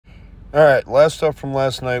All right, last up from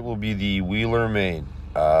last night will be the Wheeler Main.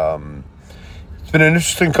 It's been an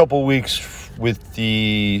interesting couple weeks with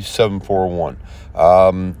the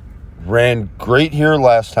 741. Ran great here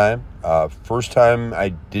last time. First time I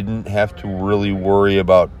didn't have to really worry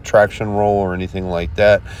about traction roll or anything like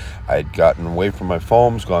that. I'd gotten away from my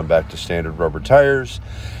foams, gone back to standard rubber tires,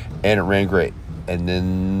 and it ran great. And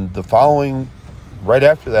then the following, right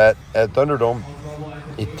after that, at Thunderdome,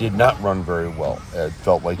 it did not run very well. It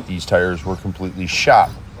felt like these tires were completely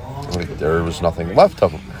shot. Like there was nothing left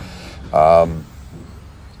of them.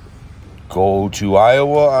 Go to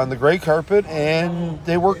Iowa on the gray carpet, and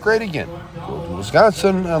they work great again. Go to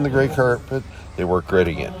Wisconsin on the gray carpet, they work great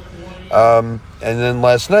again. And then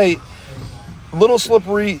last night, a little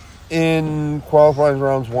slippery in qualifying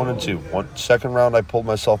rounds 1 and 2. Second round, I pulled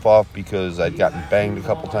myself off because I'd gotten banged a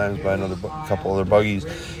couple times by couple other buggies,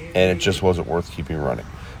 and it just wasn't worth keeping running.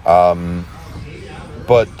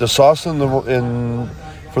 But the sauce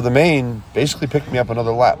for the main basically picked me up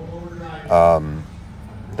another lap.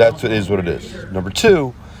 That is what it is. Number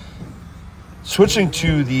 2, switching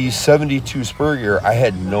to the 72 spur gear, I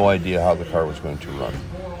had no idea how the car was going to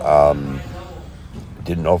run.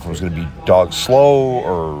 Didn't know if it was going to be dog slow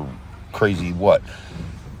or crazy what.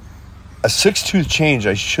 A 6-tooth change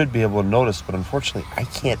I should be able to notice, but unfortunately I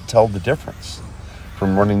can't tell the difference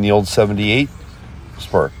from running the old 78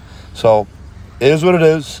 spur. So it is what it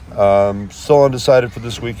is. Still undecided for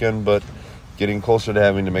this weekend, but getting closer to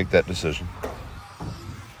having to make that decision.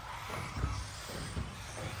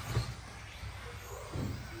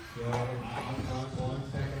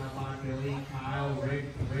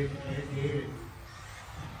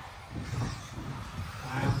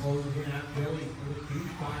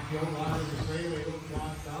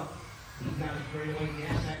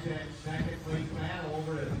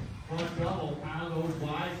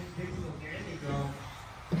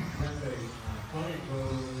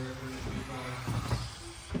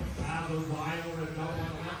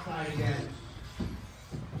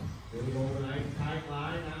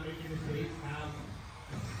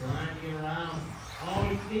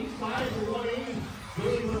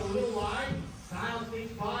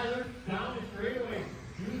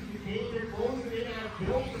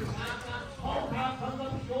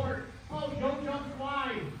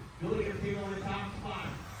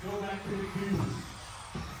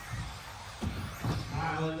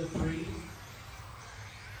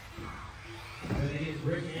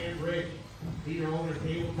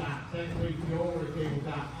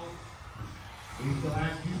 We still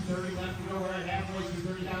have 2:30 left to go. We're at halfway,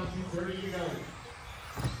 2:30 down, 2:30 to go.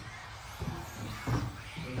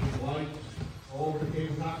 White over the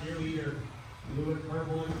tabletop, your leader. Blue and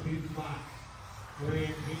purple in the 2 spot. Gray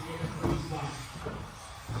and pink in the 3 spot.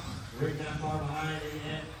 Rick not far behind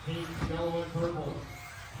at pink, yellow, and purple.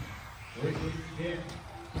 Rick is fifth.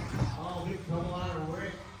 Oh, big trouble out of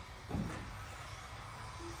Rick.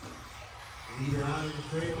 Leader out in the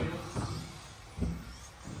straightaway.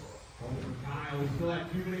 Kyle, we still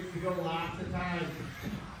have 2 minutes to go, lots of time.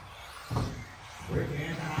 Rick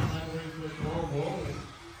and the hot level into the 12 ball.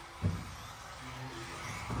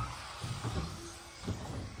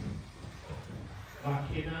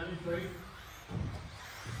 Lock in on the straight.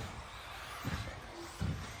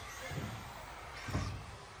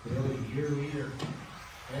 Billy, your leader.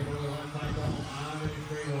 And on the left side double on the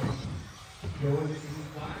straightaway. Joe in the 2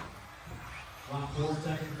 spot. About 4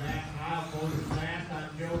 seconds back. Kyle closes fast on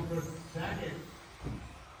Joe for second.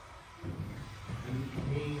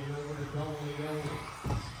 Kane and over to double to go.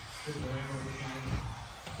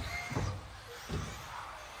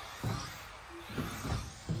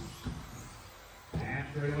 Half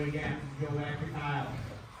straightaway gap. Go back to Kyle.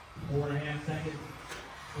 4.5 seconds.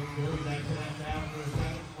 From Billy back to that down for the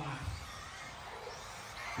 7th spot.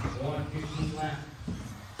 1:15 left.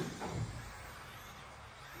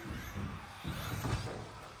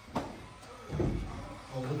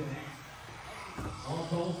 Oh, look at that. All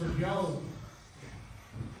goals for Joe.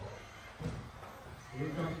 Here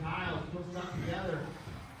comes Kyle, still stuck together.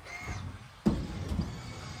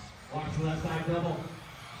 Watch the left side double.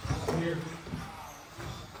 Here.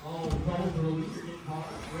 Oh, goals for the leader getting caught.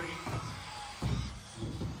 Great.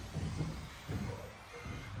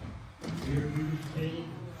 Here, Kane.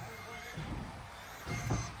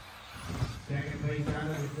 Second place out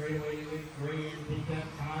of the straightaway with Gray and take that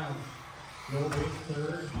Kyle. Joe Rick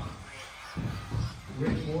third.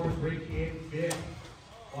 Rick fourth, Rick in fifth.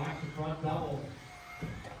 Watch the front double.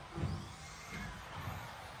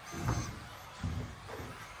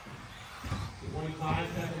 Five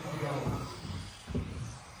seconds to go.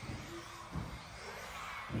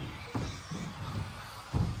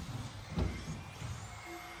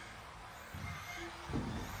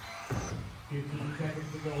 15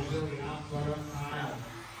 seconds to go. Billy out front of Kyle.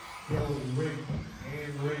 Billy, Rich,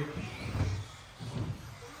 and Rich.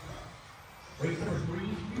 Race number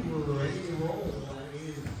 3, we're ready to roll. That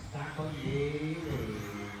is back on the A.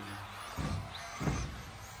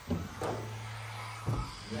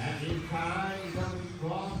 That is time. He's going to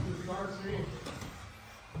cross the start finish.